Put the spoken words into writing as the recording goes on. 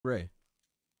Ray.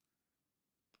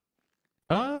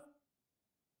 Uh,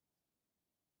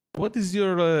 what is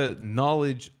your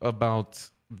knowledge about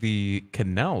the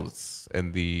canals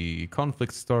and the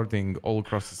conflict starting all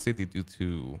across the city due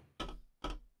to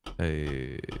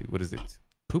what is it?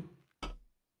 Poop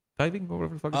diving or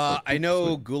whatever the fuck it's called? I Poop know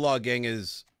swim? Gulag Gang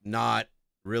is not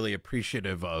really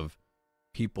appreciative of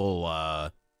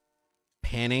people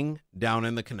panning down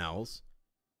in the canals.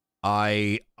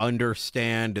 I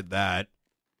understand that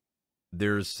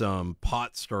there's some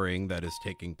pot stirring that is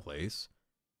taking place,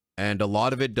 and a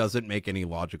lot of it doesn't make any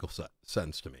logical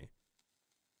sense to me.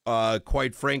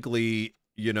 Quite frankly,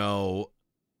 you know,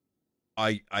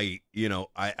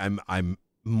 I'm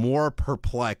more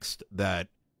perplexed that,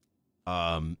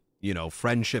 you know,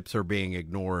 friendships are being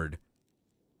ignored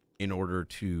in order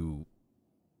to.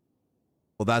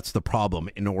 Well, that's the problem.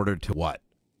 In order to what?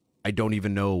 I don't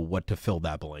even know what to fill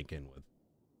that blank in with.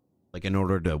 Like, in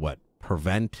order to what?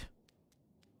 Prevent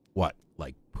what?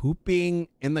 Like pooping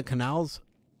in the canals?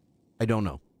 I don't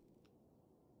know.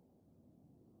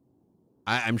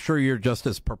 I'm sure you're just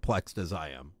as perplexed as I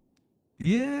am.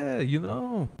 Yeah, you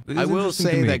know. I will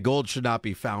say that gold should not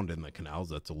be found in the canals.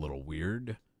 That's a little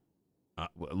weird.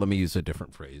 Let me use a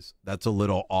different phrase. That's a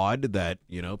little odd that,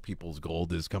 you know, people's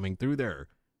gold is coming through there.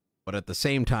 But at the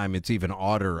same time, it's even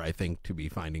odder, I think, to be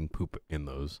finding poop in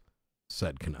those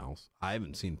said canals. I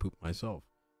haven't seen poop myself.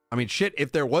 I mean, shit,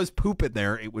 if there was poop in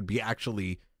there, it would be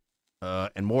actually,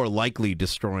 and more likely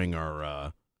destroying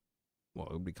our, well,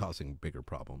 it would be causing bigger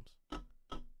problems.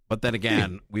 But then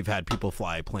again, we've had people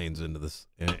fly planes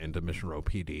into Mission Row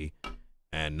PD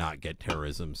and not get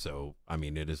terrorism. So, I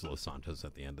mean, it is Los Santos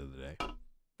at the end of the day.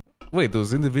 Wait,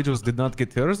 those individuals did not get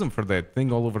terrorism for that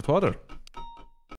thing all over Twitter.